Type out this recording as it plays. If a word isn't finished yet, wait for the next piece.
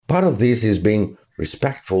Part of this is being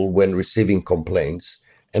respectful when receiving complaints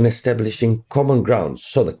and establishing common ground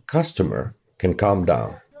so the customer can calm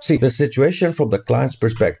down. See the situation from the client's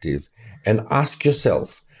perspective and ask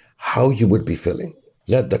yourself how you would be feeling.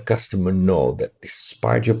 Let the customer know that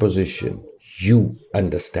despite your position, you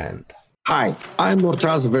understand. Hi, I'm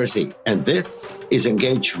Murtaza Versi, and this is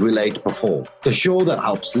Engage, Relate, Perform, the show that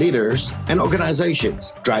helps leaders and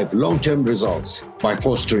organizations drive long-term results by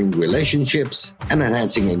fostering relationships and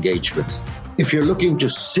enhancing engagement. If you're looking to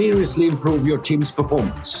seriously improve your team's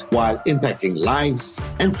performance while impacting lives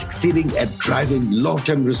and succeeding at driving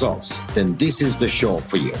long-term results, then this is the show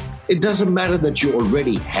for you. It doesn't matter that you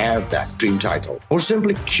already have that dream title or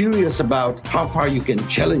simply curious about how far you can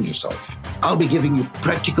challenge yourself. I'll be giving you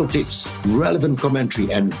practical tips, relevant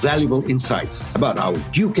commentary, and valuable insights about how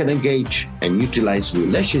you can engage and utilize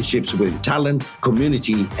relationships with talent,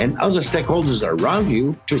 community, and other stakeholders around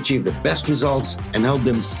you to achieve the best results and help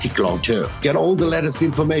them stick long term. Get all the latest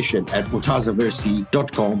information at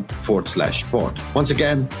murtazaversi.com/pod. Once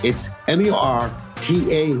again, it's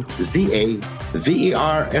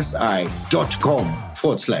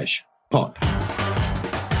murtazaversi.com/pod.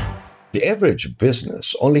 The average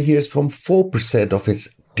business only hears from 4% of its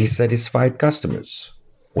dissatisfied customers.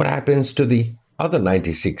 What happens to the other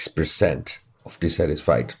 96% of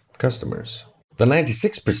dissatisfied customers? The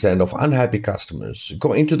 96% of unhappy customers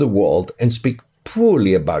go into the world and speak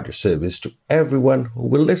poorly about your service to everyone who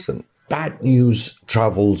will listen. Bad news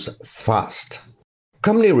travels fast.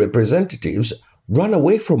 Company representatives run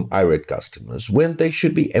away from irate customers when they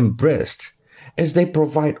should be embraced, as they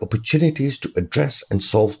provide opportunities to address and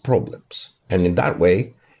solve problems, and in that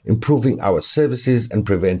way, improving our services and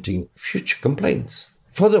preventing future complaints.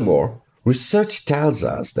 Furthermore, research tells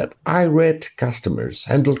us that irate customers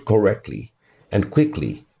handled correctly and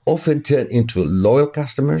quickly often turn into loyal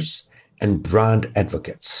customers and brand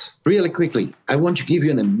advocates. Really quickly, I want to give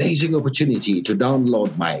you an amazing opportunity to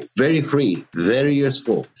download my very free, very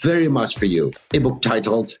useful, very much for you ebook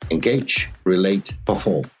titled Engage, Relate,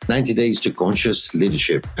 Perform: 90 Days to Conscious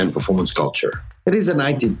Leadership and Performance Culture. It is a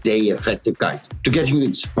 90-day effective guide to get you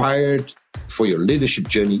inspired for your leadership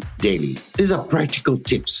journey daily. These are practical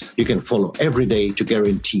tips you can follow every day to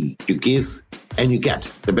guarantee you give and you get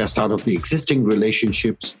the best out of the existing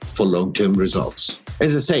relationships for long-term results.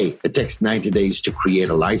 As I say, it takes 90 days to create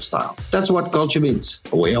a lifestyle. That's what culture means,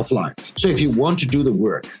 a way of life. So if you want to do the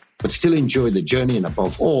work, but still enjoy the journey and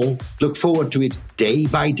above all, look forward to it day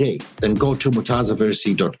by day, then go to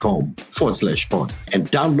murtazaversi.com/pod and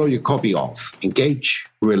download your copy of Engage,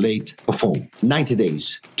 Relate, Perform: 90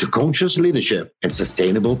 Days to Conscious Leadership and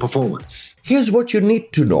Sustainable Performance. Here's what you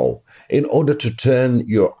need to know in order to turn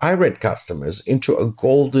your irate customers into a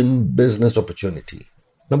golden business opportunity.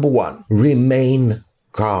 Number 1, remain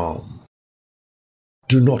calm.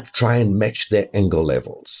 Do not try and match their anger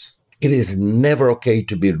levels. It is never okay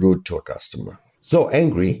to be rude to a customer. Though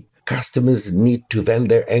angry, customers need to vent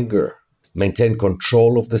their anger. Maintain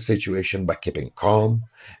control of the situation by keeping calm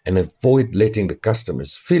and avoid letting the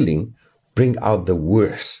customer's feeling bring out the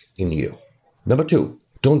worst in you. Number 2,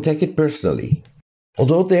 don't take it personally.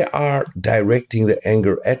 Although they are directing the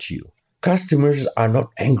anger at you, customers are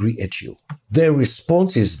not angry at you. Their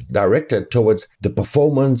response is directed towards the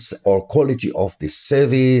performance or quality of the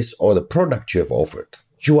service or the product you have offered.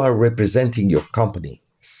 You are representing your company.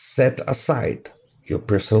 Set aside your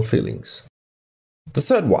personal feelings. The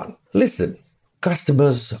third one, listen.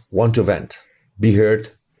 Customers want to vent, be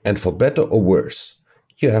heard, and for better or worse,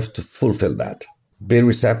 you have to fulfill that. Be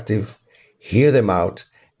receptive, hear them out,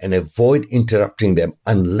 and avoid interrupting them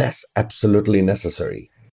unless absolutely necessary.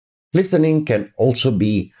 Listening can also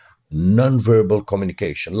be nonverbal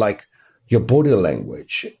communication, like your body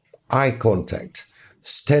language, eye contact,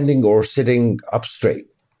 standing or sitting up straight.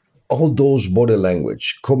 All those body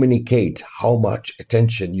language communicate how much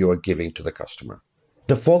attention you are giving to the customer.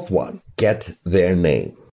 The fourth one, get their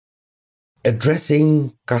name.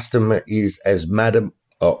 Addressing customer is as madam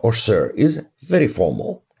or sir is very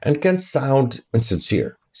formal and can sound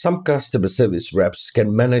insincere. Some customer service reps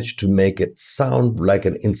can manage to make it sound like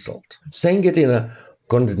an insult, saying it in a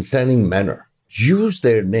condescending manner. Use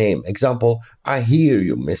their name. Example, I hear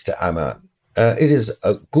you, Mr. Aman. It is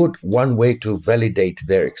a good one way to validate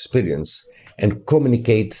their experience and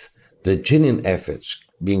communicate the genuine efforts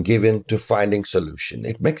being given to finding solution.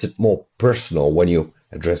 It makes it more personal when you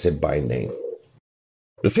address it by name.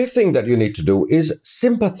 The fifth thing that you need to do is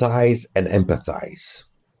sympathize and empathize.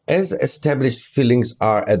 As established feelings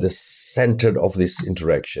are at the center of this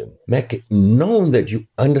interaction, make it known that you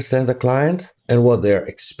understand the client and what they're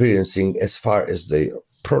experiencing as far as the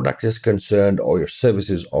product is concerned or your service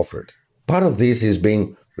is offered. Part of this is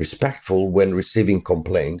being respectful when receiving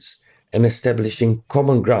complaints, and establishing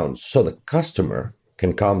common ground so the customer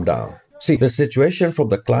can calm down. See the situation from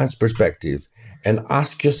the client's perspective and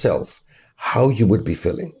ask yourself how you would be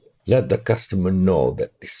feeling. Let the customer know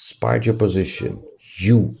that despite your position,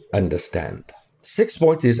 you understand. 6th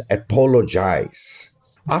point is apologize.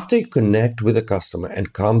 After you connect with the customer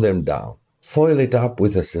and calm them down, foil it up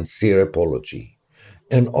with a sincere apology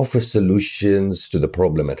and offer solutions to the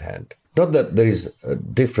problem at hand. Not that there is a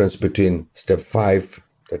difference between step 5,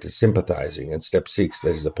 that is sympathizing, and step 6,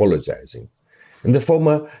 that is apologizing. In the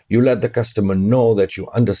former, you let the customer know that you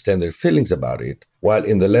understand their feelings about it, while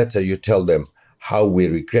in the latter, you tell them how we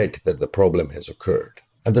regret that the problem has occurred.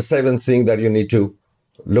 And the 7th thing that you need to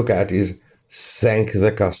look at is thank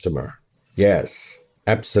the customer. Yes,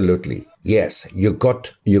 absolutely. Yes, you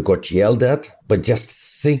got yelled at, but just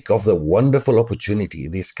think of the wonderful opportunity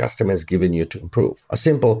this customer has given you to improve. A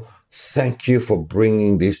simple thank you for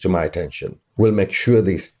bringing this to my attention will make sure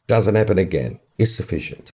this doesn't happen again is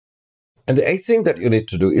sufficient. And the 8th thing that you need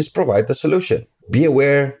to do is provide the solution. Be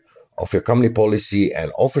aware of your company policy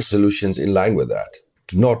and offer solutions in line with that.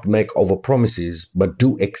 Do not make overpromises, but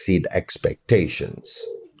do exceed expectations.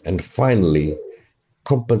 And finally,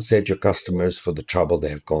 compensate your customers for the trouble they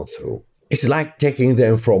have gone through. It's like taking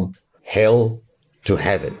them from hell to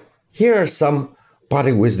heaven. Here are some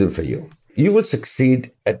parting wisdom for you. You will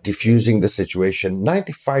succeed at diffusing the situation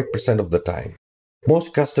 95% of the time.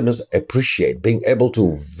 Most customers appreciate being able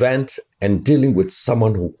to vent and dealing with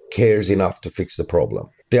someone who cares enough to fix the problem.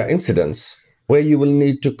 There are incidents where you will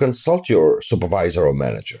need to consult your supervisor or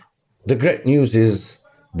manager. The great news is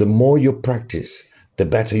the more you practice, the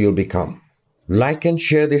better you'll become. Like and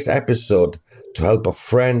share this episode to help a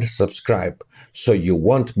friend subscribe so you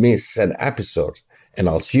won't miss an episode. And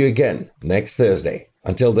I'll see you again next Thursday.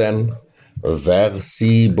 Until then,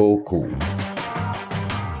 merci beaucoup.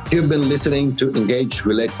 You've been listening to Engage,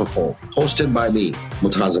 Relate, Perform, hosted by me,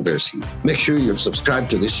 Murtaza Versi. Make sure you've subscribed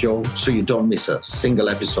to this show so you don't miss a single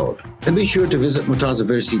episode. And be sure to visit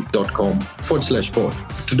murtazaversi.com/pod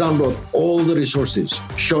to download all the resources,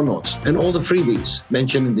 show notes, and all the freebies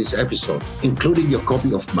mentioned in this episode, including your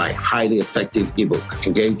copy of my highly effective ebook,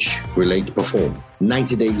 Engage, Relate, Perform,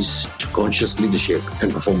 90 Days to Conscious Leadership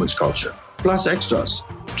and Performance Culture, plus extras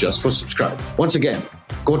just for subscribe. Once again,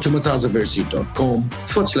 go to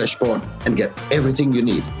murtazaversi.com/pod and get everything you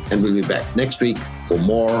need. And we'll be back next week for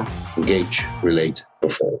more Engage, Relate,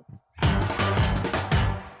 Perform.